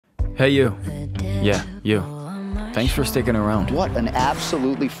Hey you. Yeah, you. Thanks for sticking around. What an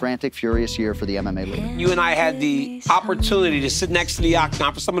absolutely frantic, furious year for the MMA league. You and I had the opportunity to sit next to the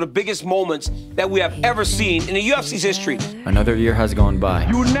octagon for some of the biggest moments that we have ever seen in the UFC's history. Another year has gone by.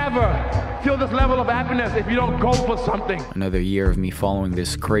 You will never feel this level of happiness if you don't go for something. Another year of me following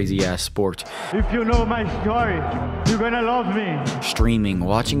this crazy-ass sport. If you know my story, you're gonna love me. Streaming,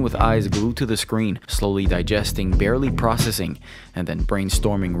 watching with eyes glued to the screen, slowly digesting, barely processing, and then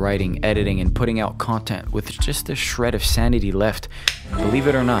brainstorming, writing, editing, and putting out content with just a shred of sanity left. Believe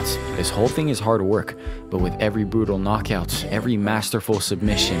it or not, this whole thing is hard work, but with every brutal knockout, every masterful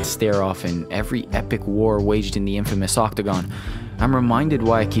submission, stare-off, and every epic war waged in the infamous octagon, I'm reminded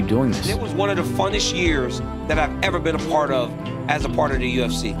why I keep doing this. It was one of the funnest years that I've ever been a part of as a part of the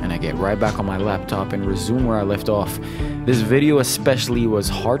UFC. And I get right back on my laptop and resume where I left off. This video especially was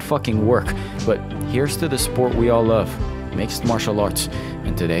hard fucking work, but here's to the sport we all love, mixed martial arts.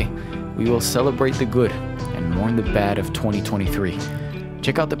 And today, we will celebrate the good and mourn the bad of 2023.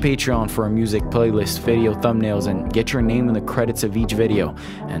 Check out the Patreon for a music playlist, video thumbnails, and get your name in the credits of each video,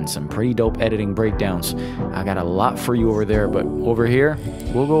 and some pretty dope editing breakdowns. I got a lot for you over there, but over here,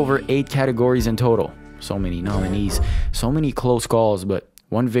 we'll go over 8 categories in total. So many nominees, so many close calls, but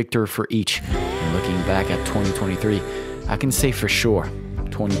one victor for each. And looking back at 2023, I can say for sure,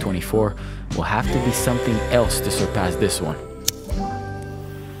 2024 will have to be something else to surpass this one.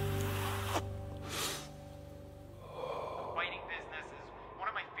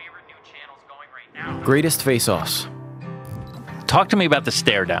 Greatest face-offs. Talk to me about the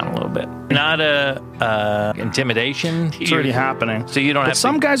stare down a little bit. Not intimidation. It's already happening. So you don't have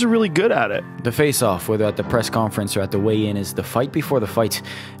some guys are really good at it. The face-off, whether at the press conference or at the weigh-in, is the fight before the fight.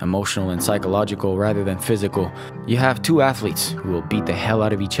 Emotional and psychological rather than physical. You have 2 athletes who will beat the hell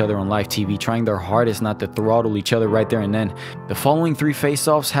out of each other on live TV, trying their hardest not to throttle each other right there and then. The following 3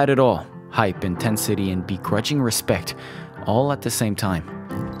 face-offs had it all. Hype, intensity, and begrudging respect, all at the same time.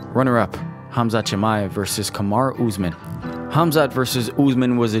 Runner-up, Khamzat Chimaev versus Kamaru Usman. Khamzat versus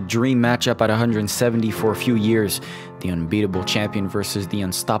Usman was a dream matchup at 170 for a few years. The unbeatable champion versus the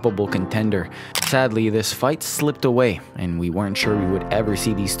unstoppable contender. Sadly, this fight slipped away, and we weren't sure we would ever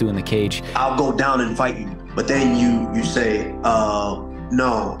see these 2 in the cage. I'll go down and fight you, but then you say,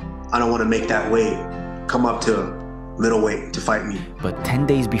 no, I don't want to make that weight. Come up to middleweight to fight me. But 10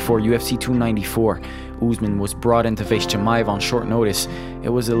 days before UFC 294, Usman was brought in to face Chimaev on short notice. It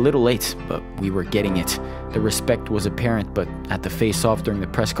was a little late, but we were getting it. The respect was apparent, but at the face-off during the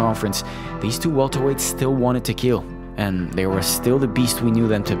press conference, these 2 welterweights still wanted to kill, and they were still the beast we knew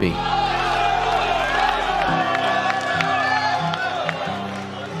them to be.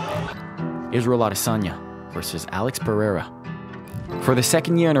 Israel Adesanya versus Alex Pereira. For the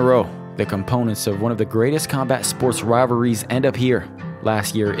 2nd year in a row, the components of one of the greatest combat sports rivalries end up here.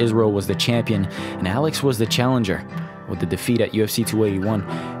 Last year, Israel was the champion and Alex was the challenger. With the defeat at UFC 281,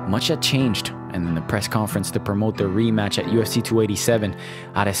 much had changed, and in the press conference to promote the rematch at UFC 287,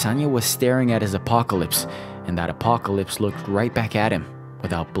 Adesanya was staring at his apocalypse, and that apocalypse looked right back at him,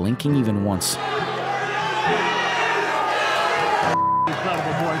 without blinking even once.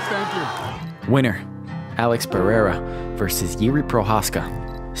 Incredible, boys. Thank you. Winner, Alex Pereira versus Jiří Procházka.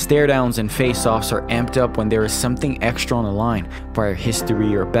 Stare-downs and face-offs are amped up when there is something extra on the line, prior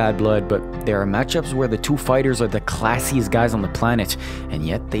history or bad blood, but there are matchups where the 2 fighters are the classiest guys on the planet, and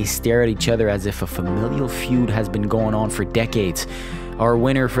yet they stare at each other as if a familial feud has been going on for decades. Our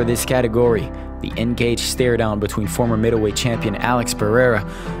winner for this category, the in-cage stare-down between former middleweight champion Alex Pereira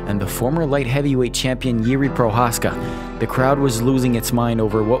and the former light heavyweight champion Jiří Procházka. The crowd was losing its mind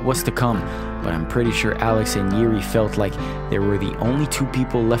over what was to come, but I'm pretty sure Alex and Jiří felt like they were the only 2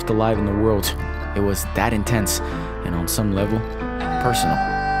 people left alive in the world. It was that intense, and on some level, personal.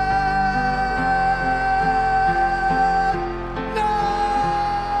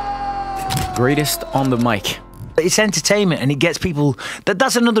 Greatest on the mic. It's entertainment and it gets people.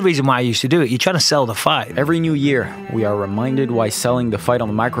 That's another reason why I used to do it. You're trying to sell the fight. Every new year, we are reminded why selling the fight on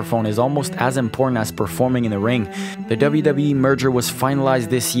the microphone is almost as important as performing in the ring. The WWE merger was finalized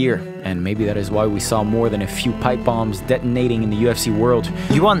this year, and maybe that is why we saw more than a few pipe bombs detonating in the UFC world.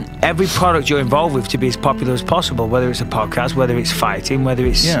 You want every product you're involved with to be as popular as possible, whether it's a podcast, whether it's fighting, whether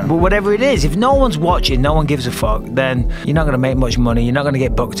it's whatever it is. If no one's watching, no one gives a fuck, then you're not going to make much money, you're not going to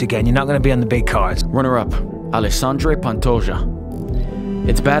get booked again, you're not going to be on the big cards. Runner-up, Alexandre Pantoja.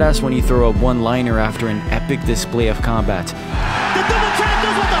 It's badass when you throw a one-liner after an epic display of combat. The double champ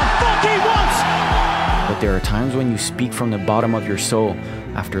does what the fuck he wants! But there are times when you speak from the bottom of your soul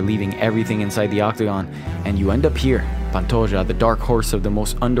after leaving everything inside the octagon, and you end up here. Pantoja, the dark horse of the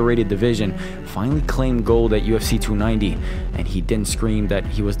most underrated division, finally claimed gold at UFC 290, and he didn't scream that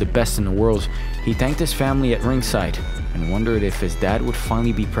he was the best in the world. He thanked his family at ringside and wondered if his dad would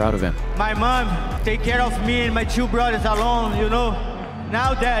finally be proud of him. My mom take care of me and my two brothers alone, you know.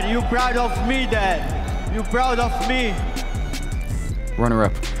 Now, Dad, you proud of me, Dad. You proud of me.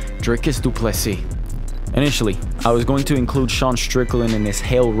 Runner-up, Dricus du Plessis. Initially, I was going to include Sean Strickland in his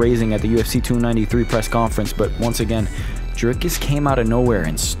hail-raising at the UFC 293 press conference, but once again, Dricus came out of nowhere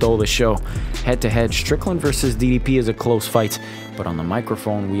and stole the show. Head-to-head, Strickland versus DDP is a close fight, but on the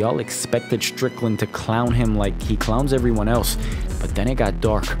microphone, we all expected Strickland to clown him like he clowns everyone else, but then it got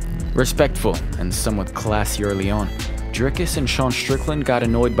dark. Respectful and somewhat classy early on, Dricus and Sean Strickland got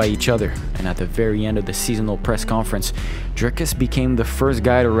annoyed by each other, and at the very end of the seasonal press conference, Dricus became the first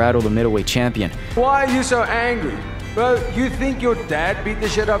guy to rattle the middleweight champion. Why are you so angry? Bro, you think your dad beat the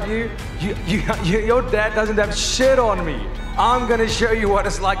shit out of you? Your dad doesn't have shit on me. I'm gonna show you what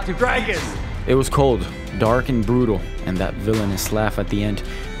it's like to Dragons. It was cold, dark and brutal, and that villainous laugh at the end,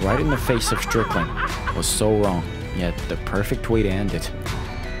 right in the face of Strickland, was so wrong, yet the perfect way to end it.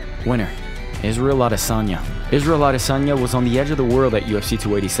 Winner, Israel Adesanya. Israel Adesanya was on the edge of the world at UFC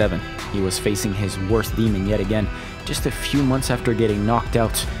 287. He was facing his worst demon yet again, just a few months after getting knocked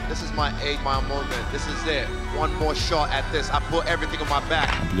out. This is my 8-mile moment. This is it. One more shot at this. I put everything on my back.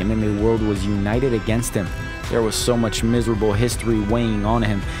 The MMA world was united against him. There was so much miserable history weighing on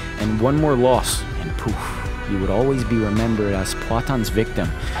him, and one more loss, and poof, he would always be remembered as Poatan's victim.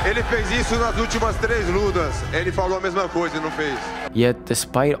 Ele fez isso nas últimas 3 lutas. Ele falou a mesma coisa e não fez. Yet,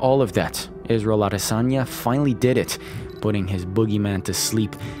 despite all of that, Israel Adesanya finally did it, putting his boogeyman to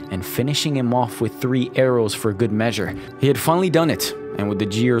sleep and finishing him off with 3 arrows for good measure. He had finally done it, and with the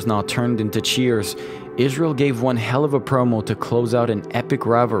jeers now turned into cheers, Israel gave one hell of a promo to close out an epic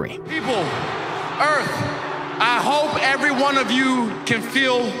rivalry. People, Earth, I hope every one of you can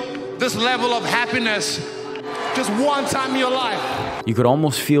feel this level of happiness just one time in your life. You could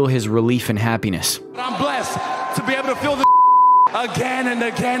almost feel his relief and happiness. I'm blessed to be able to feel this again and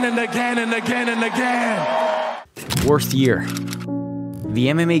again and again and again and again. Worst year. The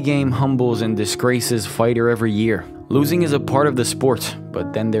MMA game humbles and disgraces fighter every year. Losing is a part of the sport,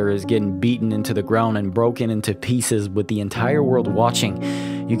 but then there is getting beaten into the ground and broken into pieces with the entire world watching.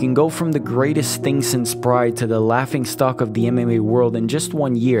 You can go from the greatest thing since Pride to the laughingstock of the MMA world in just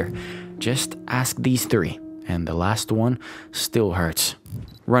 1 year. Just ask these 3, and the last one still hurts.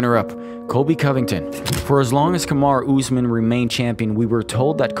 Runner-up, Colby Covington. For as long as Kamaru Usman remained champion, we were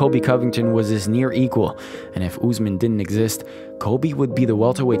told that Colby Covington was his near equal, and if Usman didn't exist, Colby would be the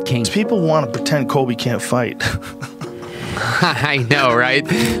welterweight king. People want to pretend Colby can't fight. I know, right?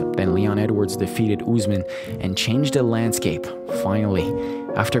 Then Leon Edwards defeated Usman and changed the landscape, finally.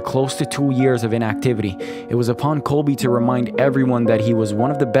 After close to 2 years of inactivity, it was upon Colby to remind everyone that he was one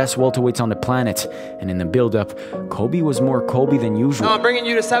of the best welterweights on the planet, and in the build-up, Colby was more Colby than usual. No, I'm bringing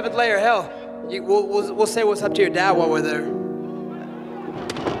you to 7th layer, hell. We'll say what's up to your dad while we're there.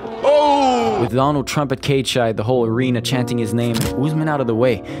 Oh! With Donald Trump at cage side, the whole arena chanting his name, and Usman out of the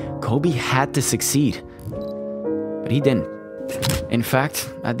way, Colby had to succeed. But he didn't. In fact,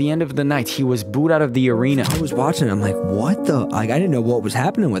 at the end of the night, he was booed out of the arena. I was watching, I'm like, what the? Like, I didn't know what was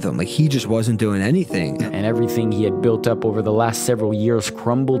happening with him. Like, he just wasn't doing anything. And everything he had built up over the last several years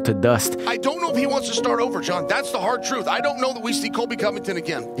crumbled to dust. I don't know if he wants to start over, John. That's the hard truth. I don't know that we see Colby Covington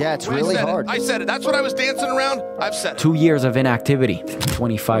again. Yeah, it's really hard. I said it. That's what I was dancing around. I've said it. 2 years of inactivity,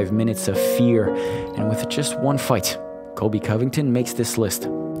 25 minutes of fear, and with just one fight, Colby Covington makes this list.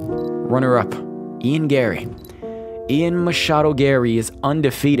 Runner-up, Ian Gary. Ian Machado Gary is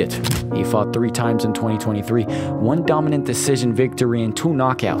undefeated. He fought 3 times in 2023, 1 dominant decision victory and 2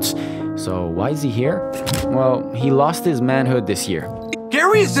 knockouts. So why is he here? Well, he lost his manhood this year.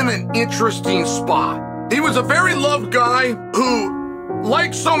 Gary's in an interesting spot. He was a very loved guy who,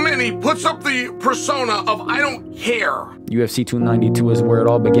 like so many, puts up the persona of I don't care. UFC 292 is where it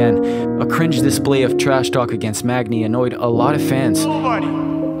all began. A cringe display of trash talk against Magny annoyed a lot of fans.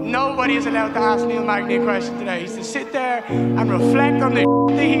 Nobody is allowed to ask Neil Magny a question today. He's to sit there and reflect on the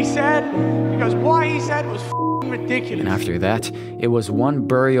thing he said, because what he said was ridiculous. And after that, it was one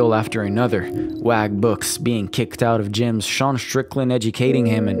burial after another. Wag books, being kicked out of gyms, Sean Strickland educating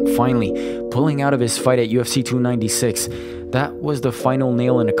him, and finally, pulling out of his fight at UFC 296. That was the final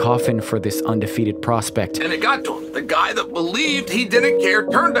nail in the coffin for this undefeated prospect. And it got to him. The guy that believed he didn't care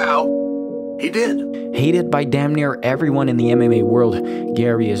turned out he did. Hated by damn near everyone in the MMA world,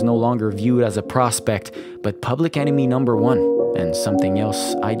 Gary is no longer viewed as a prospect, but public enemy #1. and something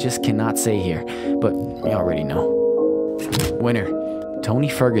else I just cannot say here, but you already know. Winner, Tony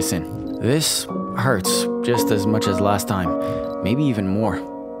Ferguson. This hurts just as much as last time, maybe even more.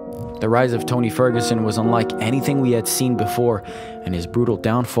 The rise of Tony Ferguson was unlike anything we had seen before, and his brutal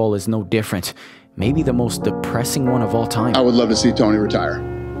downfall is no different. Maybe the most depressing one of all time. I would love to see Tony retire.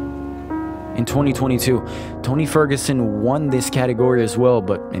 In 2022, Tony Ferguson won this category as well,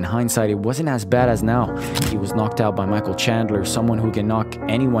 but in hindsight, it wasn't as bad as now. He was knocked out by Michael Chandler, someone who can knock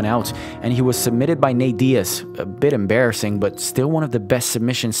anyone out, and he was submitted by Nate Diaz. A bit embarrassing, but still one of the best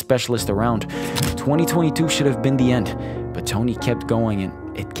submission specialists around. 2022 should have been the end, but Tony kept going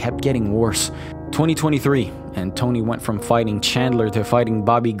and it kept getting worse. 2023, and Tony went from fighting Chandler to fighting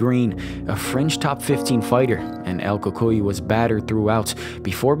Bobby Green, a fringe top 15 fighter, and El Cucuy was battered throughout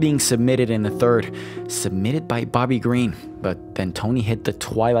before being submitted in the third, submitted by Bobby Green. But then Tony hit the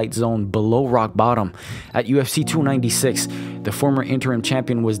twilight zone below rock bottom. At UFC 296, the former interim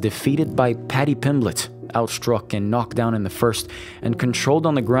champion was defeated by Paddy Pimblett, outstruck and knocked down in the first, and controlled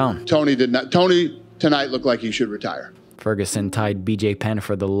on the ground. Tony tonight looked like he should retire. Ferguson tied BJ Penn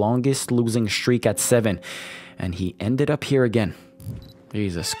for the longest losing streak at 7, and he ended up here again.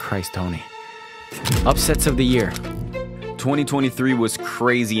 Jesus Christ, Tony. Upsets of the year. 2023 was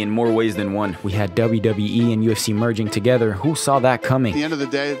crazy in more ways than one. We had WWE and UFC merging together. Who saw that coming? At the end of the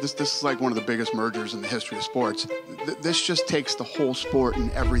day, this is like one of the biggest mergers in the history of sports. This just takes the whole sport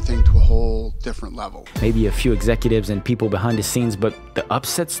and everything to a whole different level. Maybe a few executives and people behind the scenes, but the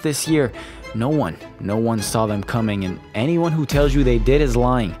upsets this year, no one saw them coming, and anyone who tells you they did is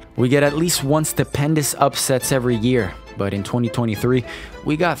lying. We get at least one stupendous upsets every year, but in 2023,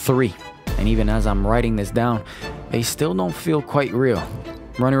 we got 3. And even as I'm writing this down, they still don't feel quite real.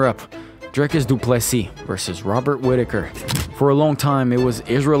 Runner-up, Dricus du Plessis versus Robert Whittaker. For a long time, it was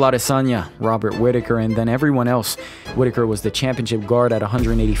Israel Adesanya, Robert Whittaker, and then everyone else. Whittaker was the championship guard at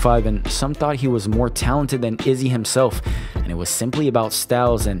 185, and some thought he was more talented than Izzy himself, and it was simply about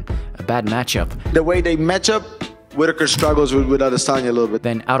styles and a bad matchup. The way they match up, Whittaker struggles with Adesanya a little bit.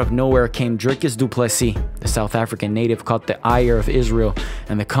 Then out of nowhere came Dricus du Plessis. The South African native caught the ire of Israel,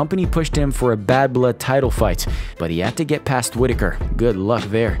 and the company pushed him for a bad blood title fight, but he had to get past Whittaker. Good luck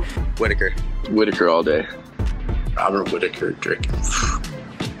there. Whittaker all day. Robert Whittaker,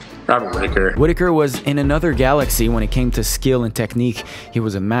 Dricus. Robert Whittaker. Whittaker was in another galaxy when it came to skill and technique. He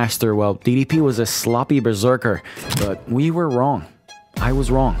was a master, while DDP was a sloppy berserker. But we were wrong. I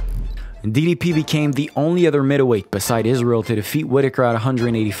was wrong. DDP became the only other middleweight beside Israel to defeat Whittaker at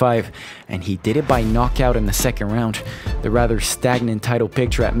 185, and he did it by knockout in the second round. The rather stagnant title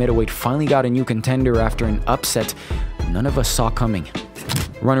picture at middleweight finally got a new contender after an upset none of us saw coming.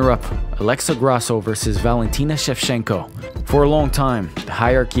 Runner-up, Alexa Grasso versus Valentina Shevchenko. For a long time, the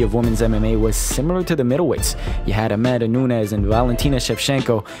hierarchy of women's MMA was similar to the middleweights. You had Amanda Nunes and Valentina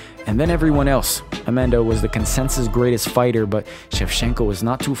Shevchenko, and then everyone else. Amanda was the consensus greatest fighter, but Shevchenko was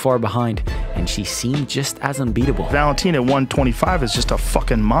not too far behind, and she seemed just as unbeatable. Valentina at 125 is just a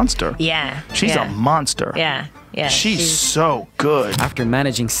fucking monster. Yeah. She's a monster. Yeah. Yeah, she's so good. After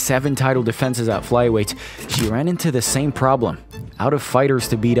managing 7 title defenses at flyweight, she ran into the same problem. Out of fighters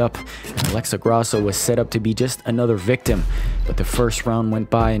to beat up, and Alexa Grasso was set up to be just another victim. But the first round went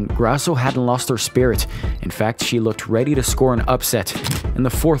by and Grasso hadn't lost her spirit. In fact, she looked ready to score an upset. In the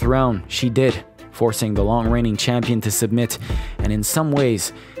 4th round, she did, forcing the long-reigning champion to submit. And in some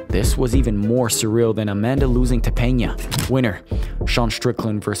ways, this was even more surreal than Amanda losing to Pena. Winner, Sean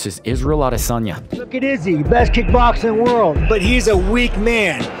Strickland versus Israel Adesanya. Look at Izzy, best kickboxer in the world. But he's a weak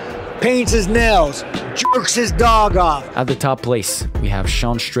man. Paints his nails, jerks his dog off. At the top place, we have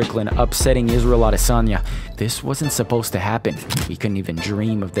Sean Strickland upsetting Israel Adesanya. This wasn't supposed to happen. We couldn't even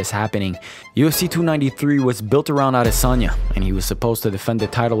dream of this happening. UFC 293 was built around Adesanya, and he was supposed to defend the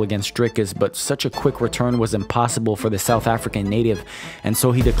title against Dricus, but such a quick return was impossible for the South African native, and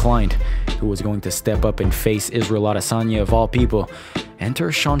so he declined. Who was going to step up and face Israel Adesanya of all people?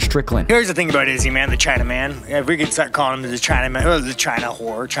 Enter Sean Strickland. Here's the thing about Izzy, man, the China man. If we could start calling him the China man, the China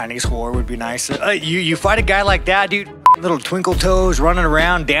whore, Chinese whore would be nice. You fight a guy like that, dude, little twinkle toes, running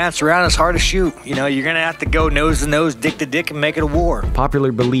around, dance around, it's hard to shoot. You know, you're gonna have to go nose to nose, dick to dick, and make it a war.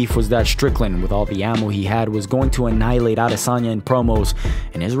 Popular belief was that Strickland, with all the ammo he had, was going to annihilate Adesanya in promos,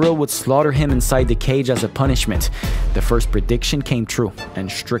 and Israel would slaughter him inside the cage as a punishment. The first prediction came true,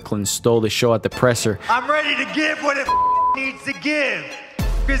 and Strickland stole the show at the presser. I'm ready to give what it needs to give.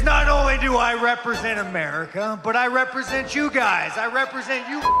 Because not only do I represent America, but I represent you guys. I represent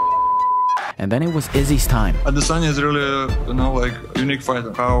you. And then it was Izzy's time. Adesanya is really, like unique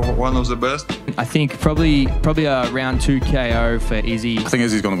fighter. One of the best. I think probably a round 2 KO for Izzy. I think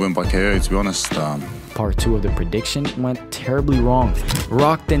Izzy's going to win by KO, to be honest. part 2 of the prediction went terribly wrong.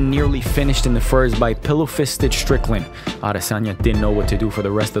 Rocked and nearly finished in the first by pillow-fisted Strickland. Adesanya didn't know what to do for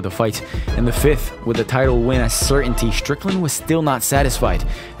the rest of the fight. In the 5th, with the title win as certainty, Strickland was still not satisfied,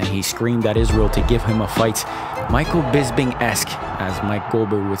 and he screamed at Israel to give him a fight. Michael Bisping-esque, as Mike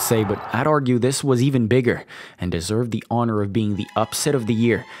Goldberg would say, but I'd argue this was even bigger and deserved the honor of being the upset of the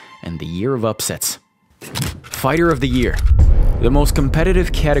year and the year of upsets. Fighter of the Year. The most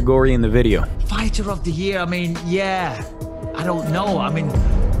competitive category in the video. Fighter of the Year, I mean, yeah. I don't know, I mean,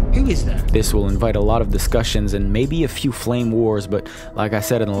 who is there? This will invite a lot of discussions and maybe a few flame wars, but like I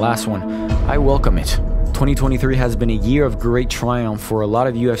said in the last one, I welcome it. 2023 has been a year of great triumph for a lot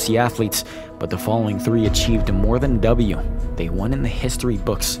of UFC athletes, but the following 3 achieved more than a W. They won in the history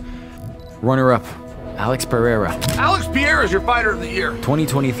books. Runner-up, Alex Pereira. Alex Pereira is your Fighter of the Year.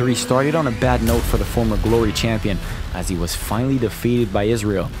 2023 started on a bad note for the former Glory champion, as he was finally defeated by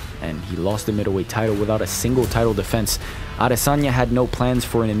Israel, and he lost the middleweight title without a single title defense. Adesanya had no plans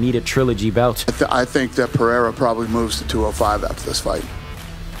for an immediate trilogy bout. I think that Pereira probably moves to 205 after this fight.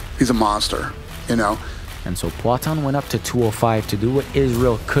 He's a monster, you know. And so Poatan went up to 205 to do what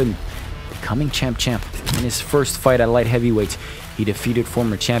Israel couldn't, becoming champ. In his first fight at light heavyweight, he defeated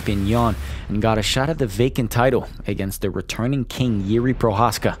former champion Jan and got a shot at the vacant title against the returning king Jiří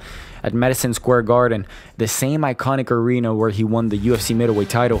Procházka. At Madison Square Garden, the same iconic arena where he won the UFC middleweight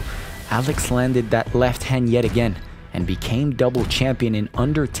title, Alex landed that left hand yet again and became double champion in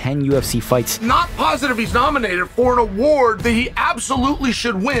under 10 UFC fights. Not positive he's nominated for an award that he absolutely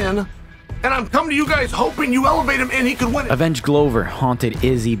should win, and I'm coming to you guys hoping you elevate him and he could win it. Avenged Glover, Haunted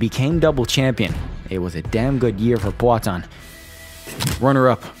Izzy, became double champion. It was a damn good year for Poatan.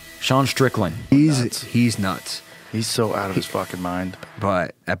 Runner-up, Sean Strickland. He's nuts. He's so out of his fucking mind.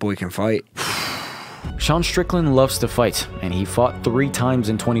 But that boy can fight. Sean Strickland loves to fight, and he fought 3 times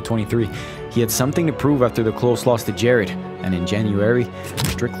in 2023. He had something to prove after the close loss to Jared, and in January,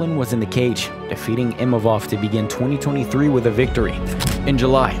 Strickland was in the cage, defeating Imavov to begin 2023 with a victory. In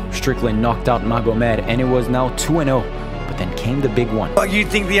July, Strickland knocked out Magomed, and it was now 2-0. But then came the big one. You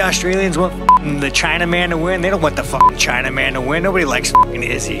think the Australians want the Chinaman to win? They don't want the fucking Chinaman to win. Nobody likes fucking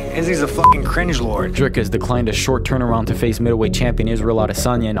Izzy. Izzy's a fucking cringe lord. Dricus declined a short turnaround to face middleweight champion Israel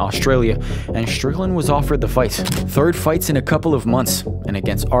Adesanya in Australia, and Strickland was offered the fight. 3rd fights in a couple of months, and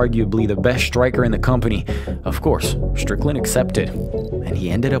against arguably the best striker in the company. Of course, Strickland accepted, and he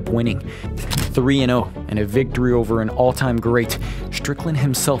ended up winning. 3-0, and a victory over an all-time great. Strickland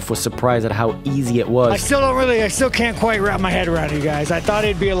himself was surprised at how easy it was. I still can't quite wrap my head around you guys. I thought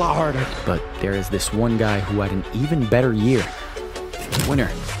it'd be a lot harder. But there is this one guy who had an even better year. Winner,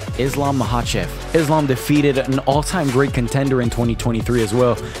 Islam Makhachev. Islam defeated an all-time great contender in 2023 as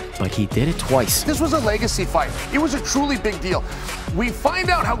well, but he did it twice. This was a legacy fight. It was a truly big deal. We find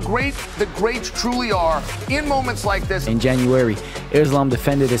out how great the greats truly are in moments like this. In January, Islam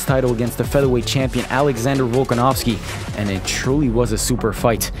defended his title against the featherweight champion Alexander Volkanovski, and it truly was a super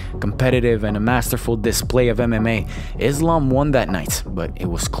fight. Competitive and a masterful display of MMA. Islam won that night, but it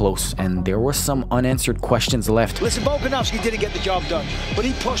was close, and there were some unanswered questions left. Listen, Volkanovski didn't get the job done, but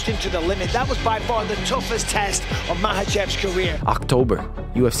he pushed him to the limit. That was by far the toughest test of Makhachev's career. October,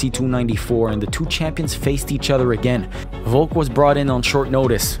 UFC 294, and the 2 champions faced each other again. Volk was brought in on short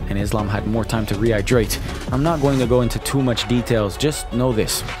notice, and Islam had more time to rehydrate. I'm not going to go into too much details, just know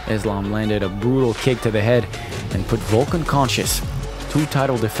this. Islam landed a brutal kick to the head and put Volk unconscious. 2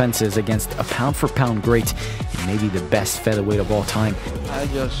 title defenses against a pound-for-pound great and maybe the best featherweight of all time. I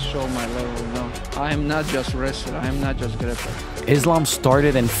just show my level now. I am not just wrestler, I am not just grappler. Islam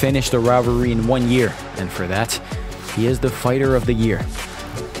started and finished the rivalry in 1 year, and for that, he is the Fighter of the Year.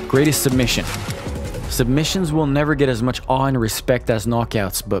 Greatest submission. Submissions will never get as much awe and respect as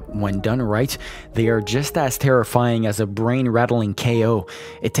knockouts, but when done right, they are just as terrifying as a brain-rattling KO.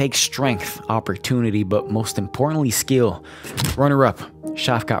 It takes strength, opportunity, but most importantly, skill. Runner-up,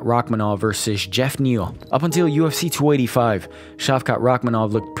 Shavkat Rakhmonov versus Jeff Neal. Up until UFC 285, Shavkat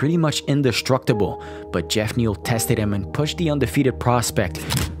Rakhmonov looked pretty much indestructible, but Jeff Neal tested him and pushed the undefeated prospect.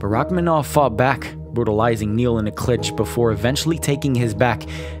 But Rakhmonov fought back, brutalizing Neal in a clinch before eventually taking his back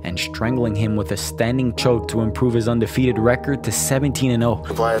and strangling him with a standing choke to improve his undefeated record to 17-0.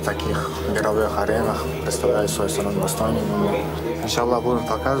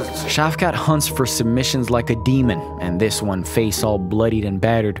 Shavkat hunts for submissions like a demon, and this one, face all bloodied and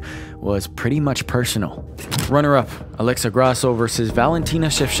battered, was pretty much personal. Runner-up, Alexa Grasso versus Valentina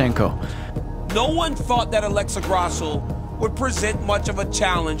Shevchenko. No one thought that Alexa Grasso would present much of a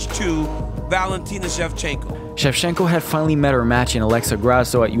challenge to Valentina Shevchenko. Shevchenko had finally met her match in Alexa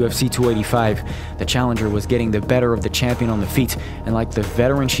Grasso at UFC 285. The challenger was getting the better of the champion on the feet, and like the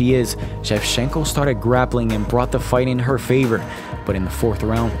veteran she is, Shevchenko started grappling and brought the fight in her favor. But in the 4th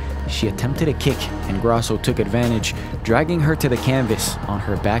round, she attempted a kick, and Grasso took advantage, dragging her to the canvas on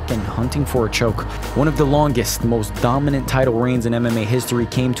her back and hunting for a choke. One of the longest, most dominant title reigns in MMA history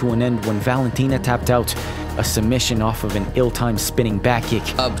came to an end when Valentina tapped out. A submission off of an ill-timed spinning back kick.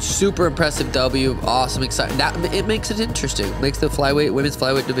 A super impressive W, awesome, exciting. It makes it interesting. It makes the women's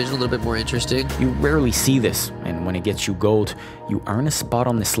flyweight division a little bit more interesting. You rarely see this, and when it gets you gold, you earn a spot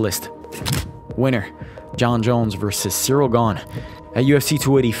on this list. Winner, Jon Jones versus Cyril Gane. At UFC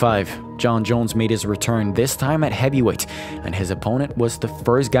 285, Jon Jones made his return, this time at heavyweight, and his opponent was the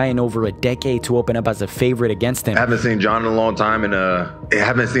first guy in over a decade to open up as a favorite against him. I haven't seen Jon in a long time, and I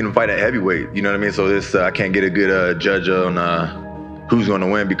haven't seen him fight at heavyweight, you know what I mean? So this, I can't get a good judge on who's going to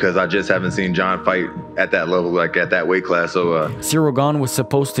win because I just haven't seen Jon fight at that level, like at that weight class. So Cyril Gane was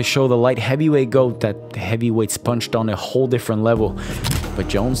supposed to show the light heavyweight GOAT that the heavyweights punched on a whole different level. But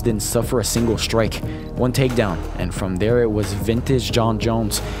Jones didn't suffer a single strike, one takedown, and from there it was vintage Jon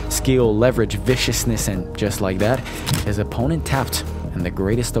Jones. Skill, leverage, viciousness, and just like that, his opponent tapped, and the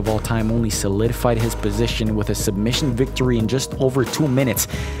greatest of all time only solidified his position with a submission victory in just over 2 minutes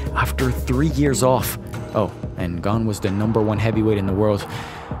after 3 years off. Oh, and Gane was the #1 heavyweight in the world.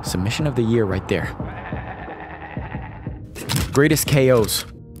 Submission of the year right there. Greatest KOs.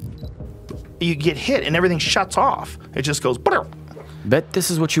 You get hit and everything shuts off. It just goes... Bet this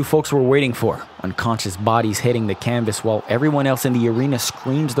is what you folks were waiting for. Unconscious bodies hitting the canvas while everyone else in the arena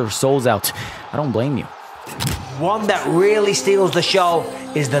screams their souls out. I don't blame you. One that really steals the show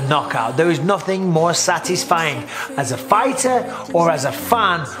is the knockout. There is nothing more satisfying as a fighter or as a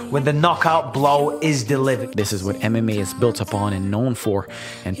fan when the knockout blow is delivered. This is what MMA is built upon and known for,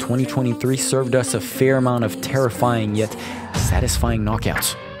 and 2023 served us a fair amount of terrifying yet satisfying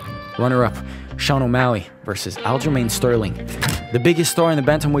knockouts. Runner-up, Sean O'Malley versus Aljamain Sterling. The biggest star in the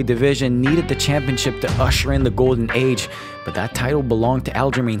bantamweight division needed the championship to usher in the golden age, but that title belonged to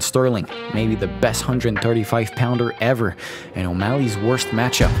Aljamain Sterling, maybe the best 135-pounder ever, and O'Malley's worst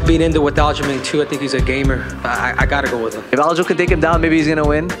matchup. Being into with Aljamain too, I think he's a gamer. I gotta go with him. If Aljo can take him down, maybe he's gonna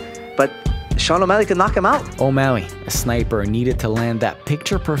win, but Sean O'Malley can knock him out. O'Malley, a sniper, needed to land that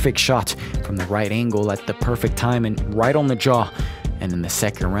picture-perfect shot from the right angle at the perfect time and right on the jaw. And in the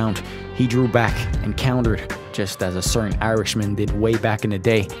 2nd round, he drew back and countered, just as a certain Irishman did way back in the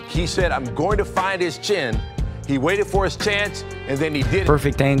day. He said, I'm going to find his chin. He waited for his chance, and then he did it.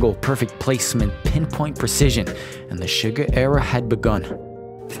 Perfect angle, perfect placement, pinpoint precision, and the Sugar era had begun.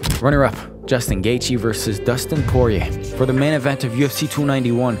 Runner-up, Justin Gaethje versus Dustin Poirier. For the main event of UFC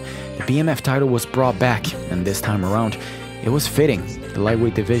 291, the BMF title was brought back, and this time around, it was fitting. The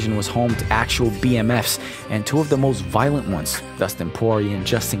lightweight division was home to actual BMFs, and 2 of the most violent ones, Dustin Poirier and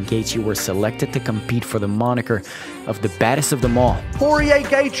Justin Gaethje, were selected to compete for the moniker of the baddest of them all.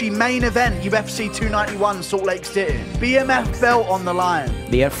 Poirier-Gaethje main event, UFC 291, Salt Lake City. BMF belt on the line.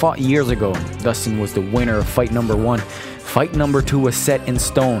 They had fought years ago. Dustin was the winner of fight #1. Fight #2 was set in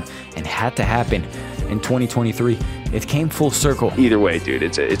stone and had to happen. In 2023, it came full circle. Either way, dude,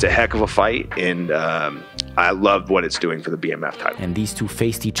 it's a heck of a fight, and I love what it's doing for the BMF title. And these two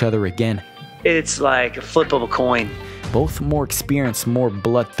faced each other again. It's like a flip of a coin. Both more experienced, more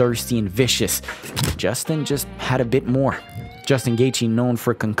bloodthirsty and vicious. But Justin just had a bit more. Justin Gaethje, known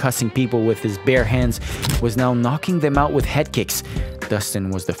for concussing people with his bare hands, was now knocking them out with head kicks.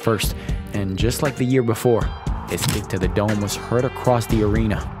 Dustin was the first, and just like the year before, his kick to the dome was heard across the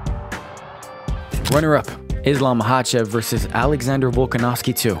arena. Runner-up, Islam Makhachev versus Alexander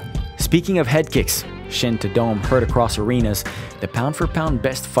Volkanovski 2. Speaking of head kicks, shin to dome heard across arenas, the pound-for-pound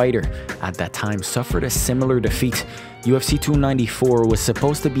best fighter at that time suffered a similar defeat. UFC 294 was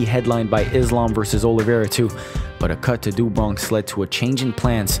supposed to be headlined by Islam versus Oliveira 2, but a cut to Do Bronx led to a change in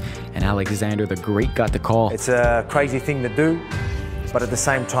plans, and Alexander the Great got the call. It's a crazy thing to do, but at the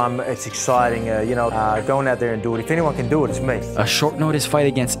same time, it's exciting, going out there and do it. If anyone can do it, it's me. A short notice fight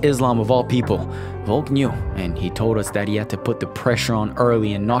against Islam of all people. Volk knew, and he told us that he had to put the pressure on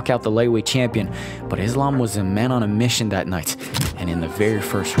early and knock out the lightweight champion, but Islam was a man on a mission that night, and in the very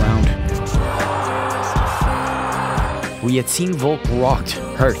first round, we had seen Volk rocked,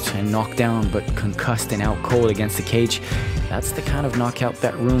 hurt, and knocked down, but concussed and out cold against the cage. That's the kind of knockout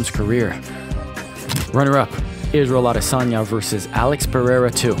that ruins career. Runner-up, Israel Adesanya versus Alex Pereira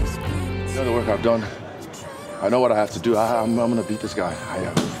 2. You know the work I've done. I know what I have to do. I'm going to beat this guy. I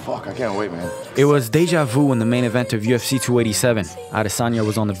am. Fuck, I can't wait, man. It was deja vu in the main event of UFC 287. Adesanya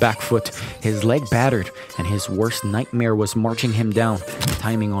was on the back foot, his leg battered, and his worst nightmare was marching him down.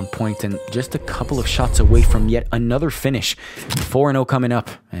 Timing on point and just a couple of shots away from yet another finish. 4-0 coming up,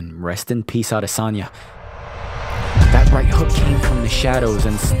 and rest in peace Adesanya. That right hook came from the shadows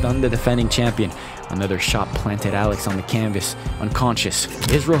and stunned the defending champion. Another shot planted Alex on the canvas, unconscious.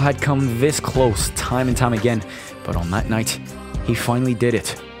 Israel had come this close time and time again, but on that night, he finally did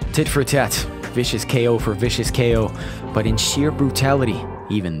it. Tit for tat, vicious KO for vicious KO, but in sheer brutality,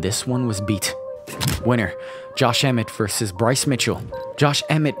 even this one was beat. Winner, Josh Emmett versus Bryce Mitchell. Josh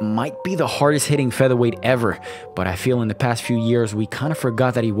Emmett might be the hardest hitting featherweight ever, but I feel in the past few years we kind of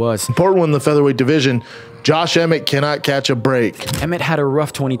forgot that he was. Important one in the featherweight division, Josh Emmett cannot catch a break. Emmett had a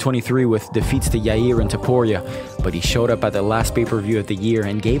rough 2023 with defeats to Yair and Topuria, but he showed up at the last pay-per-view of the year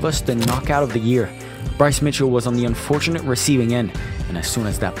and gave us the knockout of the year. Bryce Mitchell was on the unfortunate receiving end, and as soon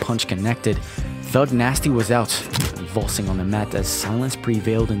as that punch connected, Thug Nasty was out, convulsing on the mat as silence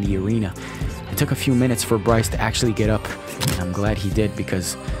prevailed in the arena. It took a few minutes for Bryce to actually get up, and I'm glad he did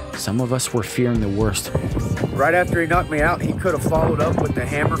because some of us were fearing the worst. Right after he knocked me out, he could have followed up with the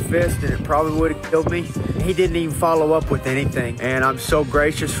hammer fist and it probably would have killed me. He didn't even follow up with anything, and I'm so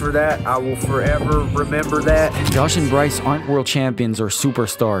gracious for that. I will forever remember that. Josh and Bryce aren't world champions or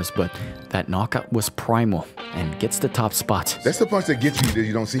superstars, but that knockout was primal and gets the top spot. That's the punch that gets you that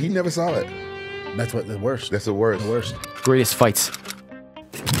you don't see. He never saw it. That's what the worst. That's the worst. Greatest fights.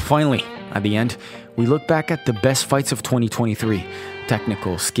 Finally, at the end, we look back at the best fights of 2023.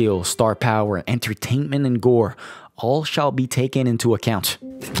 Technical, skill, star power, entertainment, and gore all shall be taken into account.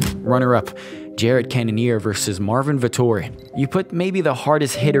 Runner-up, Jared Cannonier versus Marvin Vettori. You put maybe the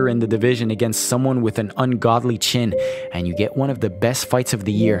hardest hitter in the division against someone with an ungodly chin, and you get one of the best fights of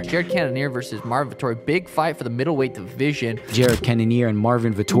the year. Jared Cannonier versus Marvin Vettori, big fight for the middleweight division. Jared Cannonier and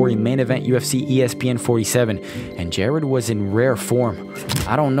Marvin Vettori main event UFC ESPN 47, and Jared was in rare form.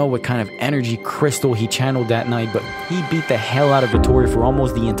 I don't know what kind of energy crystal he channeled that night, but he beat the hell out of Vettori for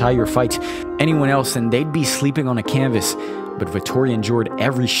almost the entire fight. Anyone else and they'd be sleeping on a canvas. But Vettori endured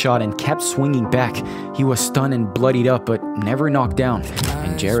every shot and kept swinging back. He was stunned and bloodied up, but never knocked down.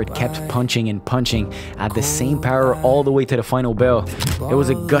 And Jared kept punching and punching at the same power all the way to the final bell. It was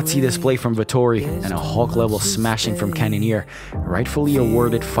a gutsy display from Vettori and a Hulk-level smashing from Cannonier, rightfully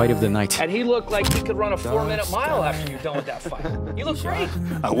awarded fight of the night. And he looked like he could run a 4-minute mile after you're done with that fight. He looked great.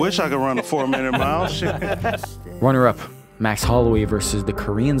 I wish I could run a 4-minute mile. Runner-up, Max Holloway versus the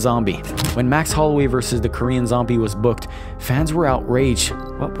Korean Zombie. When Max Holloway versus the Korean Zombie was booked, fans were outraged.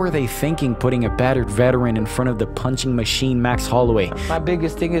 What were they thinking putting a battered veteran in front of the punching machine Max Holloway? My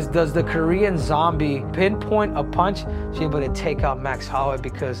biggest thing is, does the Korean Zombie pinpoint a punch to be able to take out Max Holloway?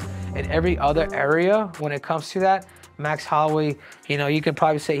 Because in every other area, when it comes to that, Max Holloway, you know, you could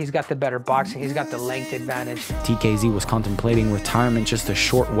probably say he's got the better boxing. He's got the length advantage. TKZ was contemplating retirement just a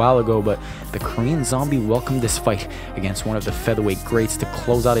short while ago, but the Korean Zombie welcomed this fight against one of the featherweight greats to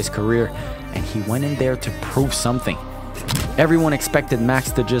close out his career, and he went in there to prove something. Everyone expected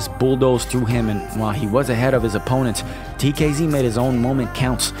Max to just bulldoze through him, and while he was ahead of his opponent, TKZ made his own moment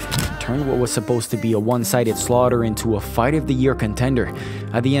count and turned what was supposed to be a one-sided slaughter into a fight of the year contender.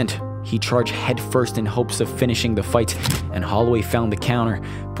 At the end, he charged headfirst in hopes of finishing the fight, and Holloway found the counter,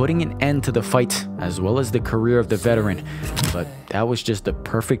 putting an end to the fight as well as the career of the veteran. But that was just the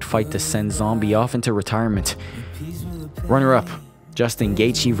perfect fight to send Zombie off into retirement. Runner-up, Justin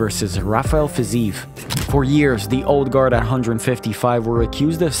Gaethje versus Rafael Fiziev. For years, the old guard at 155 were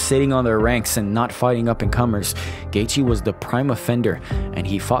accused of sitting on their ranks and not fighting up-and-comers. Gaethje was the prime offender, and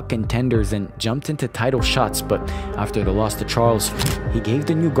he fought contenders and jumped into title shots, but after the loss to Charles, he gave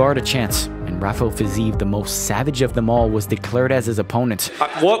the new guard a chance, and Rafael Fiziev, the most savage of them all, was declared as his opponent.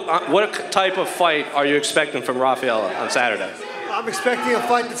 What type of fight are you expecting from Rafael on Saturday? I'm expecting a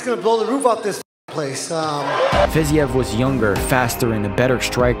fight that's going to blow the roof off this place. Fiziev was younger, faster, and a better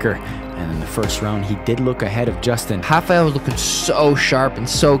striker, and in the first round he did look ahead of Justin. Rafael was looking so sharp and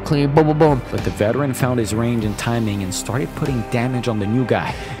so clean, boom, boom, boom. But the veteran found his range and timing and started putting damage on the new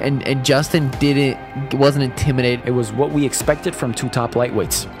guy. And Justin wasn't intimidated. It was what we expected from two top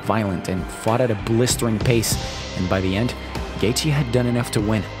lightweights, violent and fought at a blistering pace, and by the end, Gaethje had done enough to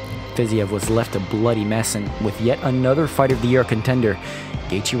win. Fiziev was left a bloody mess, and with yet another fight of the year contender,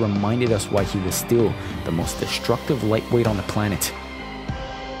 Gaethje reminded us why he was still the most destructive lightweight on the planet.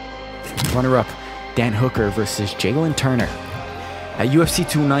 Runner-up, Dan Hooker versus Jalen Turner. At UFC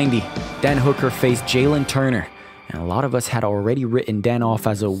 290, Dan Hooker faced Jalen Turner, and a lot of us had already written Dan off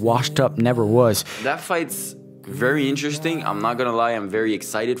as a washed-up never was. That fight's very interesting. I'm not gonna lie, I'm very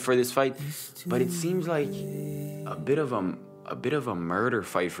excited for this fight, but it seems like a bit of a a bit of a murder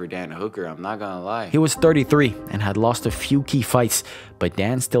fight for Dan Hooker, I'm not gonna lie. He was 33 and had lost a few key fights, but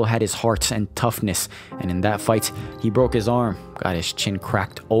Dan still had his heart and toughness, and in that fight, he broke his arm, got his chin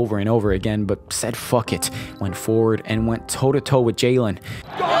cracked over and over again, but said fuck it, went forward and went toe-to-toe with Jalen.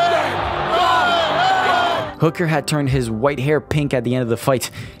 Hooker had turned his white hair pink at the end of the fight,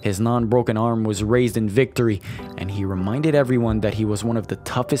 his non-broken arm was raised in victory, and he reminded everyone that he was one of the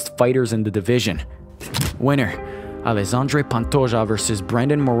toughest fighters in the division. Winner, Alexandre Pantoja versus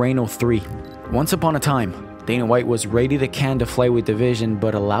Brandon Moreno 3. Once upon a time, Dana White was ready to can the flyweight division,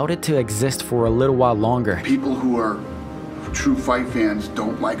 but allowed it to exist for a little while longer. People who are true fight fans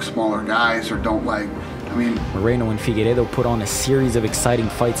don't like smaller guys or don't like, Moreno and Figueiredo put on a series of exciting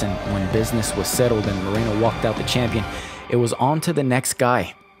fights, and when business was settled and Moreno walked out the champion, it was on to the next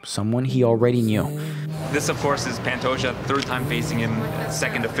guy, someone he already knew. This, of course, is Pantoja, third time facing him,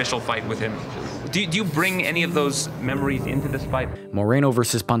 second official fight with him. Do you bring any of those memories into this fight? Moreno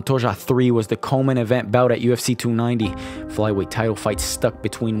versus Pantoja 3 was the Coleman event bout at UFC 290. Flyweight title fight stuck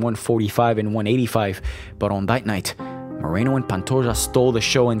between 145 and 185, but on that night, Moreno and Pantoja stole the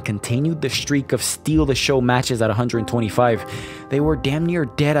show and continued the streak of steal-the-show matches at 125. They were damn near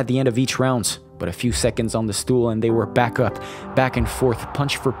dead at the end of each round, but a few seconds on the stool and they were back up, back and forth,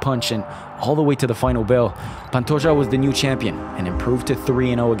 punch for punch, and all the way to the final bell. Pantoja was the new champion and improved to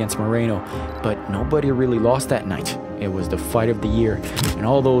 3-0 against Moreno, but nobody really lost that night. It was the fight of the year, and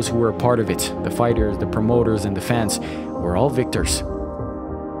all those who were a part of it, the fighters, the promoters, and the fans, were all victors.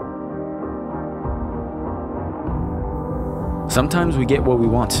 Sometimes we get what we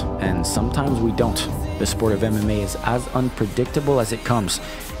want, and sometimes we don't. The sport of MMA is as unpredictable as it comes,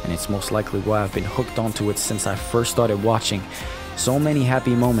 and it's most likely why I've been hooked onto it since I first started watching. So many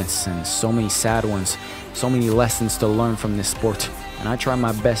happy moments and so many sad ones, so many lessons to learn from this sport, and I try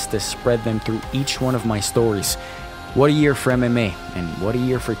my best to spread them through each one of my stories. What a year for MMA, and what a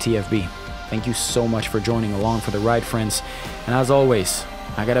year for TFB. Thank you so much for joining along for the ride, friends, and as always,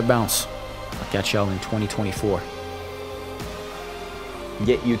 I gotta bounce. I'll catch y'all in 2024.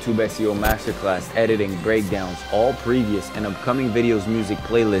 Get YouTube SEO Masterclass, editing, breakdowns, all previous and upcoming videos, music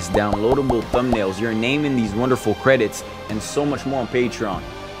playlists, downloadable thumbnails, your name in these wonderful credits, and so much more on Patreon.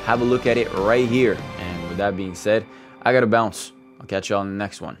 Have a look at it right here. And with that being said, I gotta bounce. I'll catch y'all in the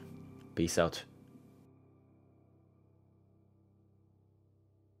next one. Peace out.